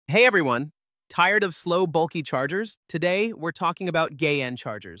Hey everyone! Tired of slow, bulky chargers? Today, we're talking about GaN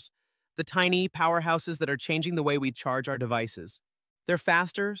chargers, the tiny powerhouses that are changing the way we charge our devices. They're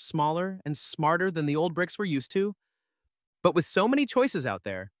faster, smaller, and smarter than the old bricks we're used to. But with so many choices out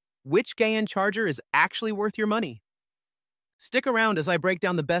there, which GaN charger is actually worth your money? Stick around as I break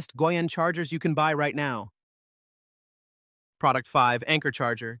down the best GaN chargers you can buy right now. Product 5, Anchor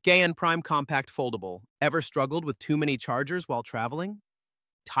Charger, GaN Prime Compact Foldable. Ever struggled with too many chargers while traveling?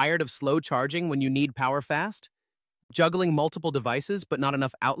 Tired of slow charging when you need power fast? Juggling multiple devices but not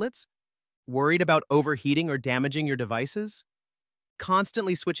enough outlets? Worried about overheating or damaging your devices?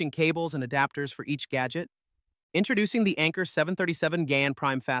 Constantly switching cables and adapters for each gadget? Introducing the Anchor 737 GaN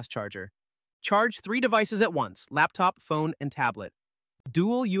Prime Fast Charger. Charge 3 devices at once: laptop, phone, and tablet.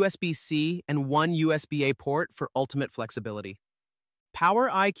 Dual USB-C and one USB-A port for ultimate flexibility. Power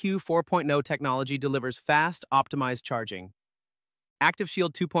IQ 4.0 technology delivers fast, optimized charging. Active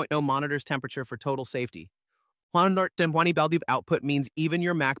Shield 2.0 monitors temperature for total safety. 120 value output means even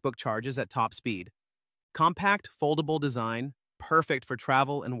your MacBook charges at top speed. Compact, foldable design, perfect for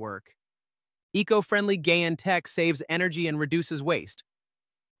travel and work. Eco-friendly GaN tech saves energy and reduces waste.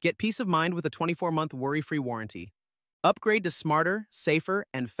 Get peace of mind with a 24-month worry-free warranty. Upgrade to smarter, safer,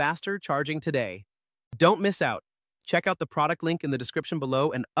 and faster charging today. Don't miss out. Check out the product link in the description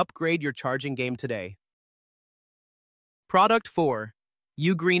below and upgrade your charging game today. Product 4,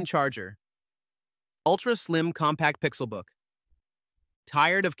 Ugreen Charger. Ultra Slim Compact Pixelbook.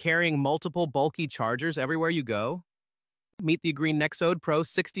 Tired of carrying multiple bulky chargers everywhere you go? Meet the Ugreen Nexode Pro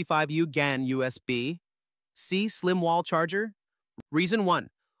 65U GaN USB-C Slim Wall Charger. Reason 1.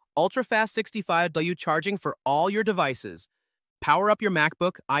 Ultra-fast 65W charging for all your devices. Power up your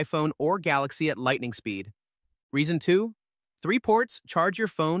MacBook, iPhone, or Galaxy at lightning speed. Reason 2. 3 ports, charge your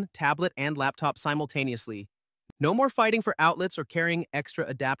phone, tablet, and laptop simultaneously. No more fighting for outlets or carrying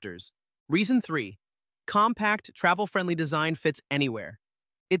extra adapters. Reason 3. Compact, travel-friendly design fits anywhere.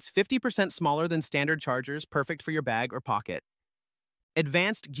 It's 50% smaller than standard chargers, perfect for your bag or pocket.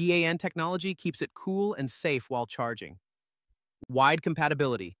 Advanced GaN technology keeps it cool and safe while charging. Wide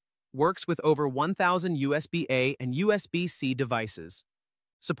compatibility. Works with over 1,000 USB-A and USB-C devices.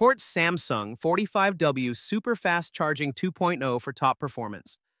 Supports Samsung 45W Super Fast Charging 2.0 for top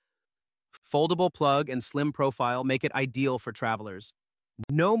performance. Foldable plug and slim profile make it ideal for travelers.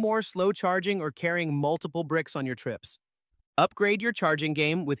 No more slow charging or carrying multiple bricks on your trips. Upgrade your charging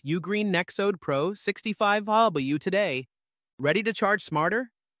game with Ugreen Nexode Pro 65W today. Ready to charge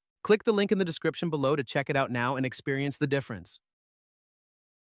smarter? Click the link in the description below to check it out now and experience the difference.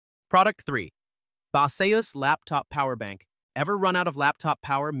 Product 3, Baseus Laptop Power Bank. Ever run out of laptop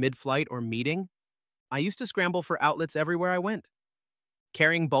power mid-flight or meeting? I used to scramble for outlets everywhere I went.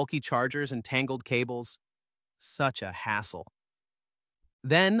 Carrying bulky chargers and tangled cables. Such a hassle.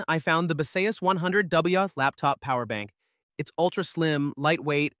 Then I found the Baseus 100W Laptop Power Bank. It's ultra slim,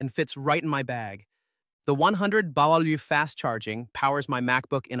 lightweight, and fits right in my bag. The 100W fast charging powers my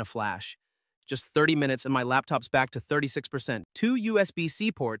MacBook in a flash. Just 30 minutes and my laptop's back to 36%. 2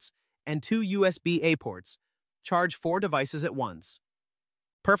 USB-C ports and 2 USB-A ports. Charge 4 devices at once.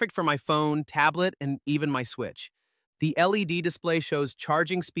 Perfect for my phone, tablet, and even my Switch. The LED display shows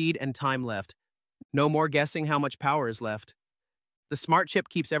charging speed and time left. No more guessing how much power is left. The smart chip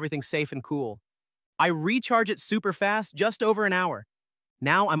keeps everything safe and cool. I recharge it super fast, just over an hour.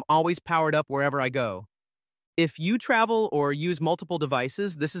 Now I'm always powered up wherever I go. If you travel or use multiple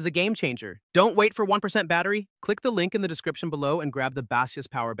devices, this is a game changer. Don't wait for 1% battery. Click the link in the description below and grab the Baseus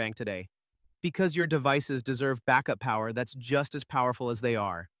Power Bank today. Because your devices deserve backup power that's just as powerful as they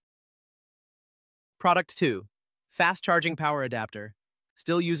are. Product 2, Fast Charging Power Adapter.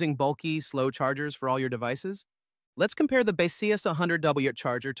 Still using bulky, slow chargers for all your devices? Let's compare the Baseus 100W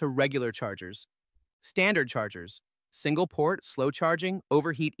charger to regular chargers. Standard chargers. Single port, slow charging,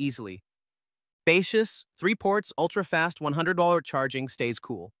 overheat easily. Baseus, 3 ports, ultra-fast $100 charging stays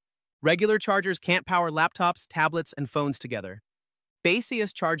cool. Regular chargers can't power laptops, tablets, and phones together.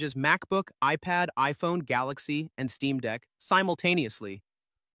 Baseus charges MacBook, iPad, iPhone, Galaxy, and Steam Deck simultaneously.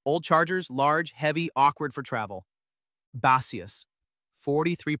 Old chargers, large, heavy, awkward for travel. Baseus,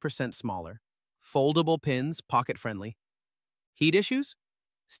 43% smaller. Foldable pins, pocket-friendly. Heat issues?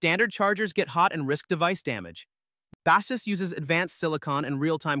 Standard chargers get hot and risk device damage. Baseus uses advanced silicon and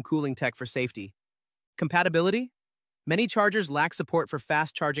real-time cooling tech for safety. Compatibility? Many chargers lack support for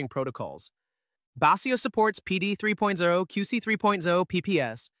fast charging protocols. Baseus supports PD 3.0, QC 3.0,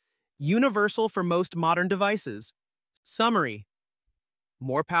 PPS, universal for most modern devices. Summary: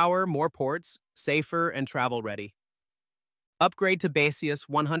 more power, more ports, safer, and travel-ready. Upgrade to Baseus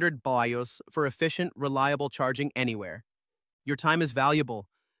 100 BIOS for efficient, reliable charging anywhere. Your time is valuable.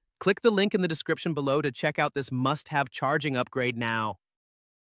 Click the link in the description below to check out this must-have charging upgrade now.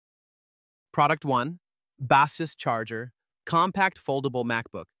 Product 1. Basis Charger, Compact Foldable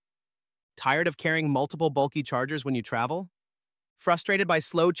MacBook. Tired of carrying multiple bulky chargers when you travel? Frustrated by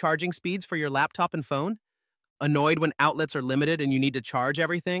slow charging speeds for your laptop and phone? Annoyed when outlets are limited and you need to charge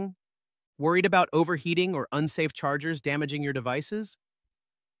everything? Worried about overheating or unsafe chargers damaging your devices?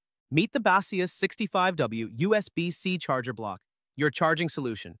 Meet the Basis 65W USB-C charger block, your charging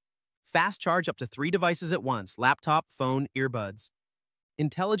solution. Fast charge up to 3 devices at once: laptop, phone, earbuds.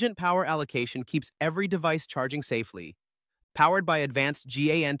 Intelligent power allocation keeps every device charging safely. Powered by advanced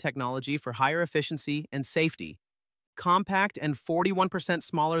GaN technology for higher efficiency and safety. Compact and 41%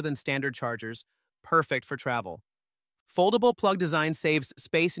 smaller than standard chargers, perfect for travel. Foldable plug design saves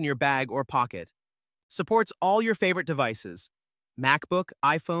space in your bag or pocket. Supports all your favorite devices: MacBook,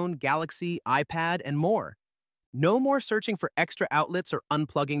 iPhone, Galaxy, iPad, and more. No more searching for extra outlets or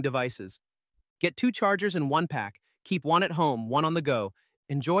unplugging devices. Get 2 chargers in one pack. Keep one at home, one on the go.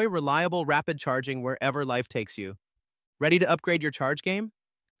 Enjoy reliable, rapid charging wherever life takes you. Ready to upgrade your charge game?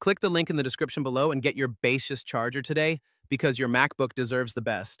 Click the link in the description below and get your Basis charger today, because your MacBook deserves the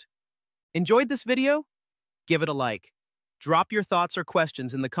best. Enjoyed this video? Give it a like. Drop your thoughts or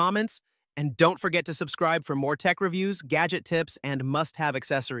questions in the comments, and don't forget to subscribe for more tech reviews, gadget tips, and must-have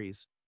accessories.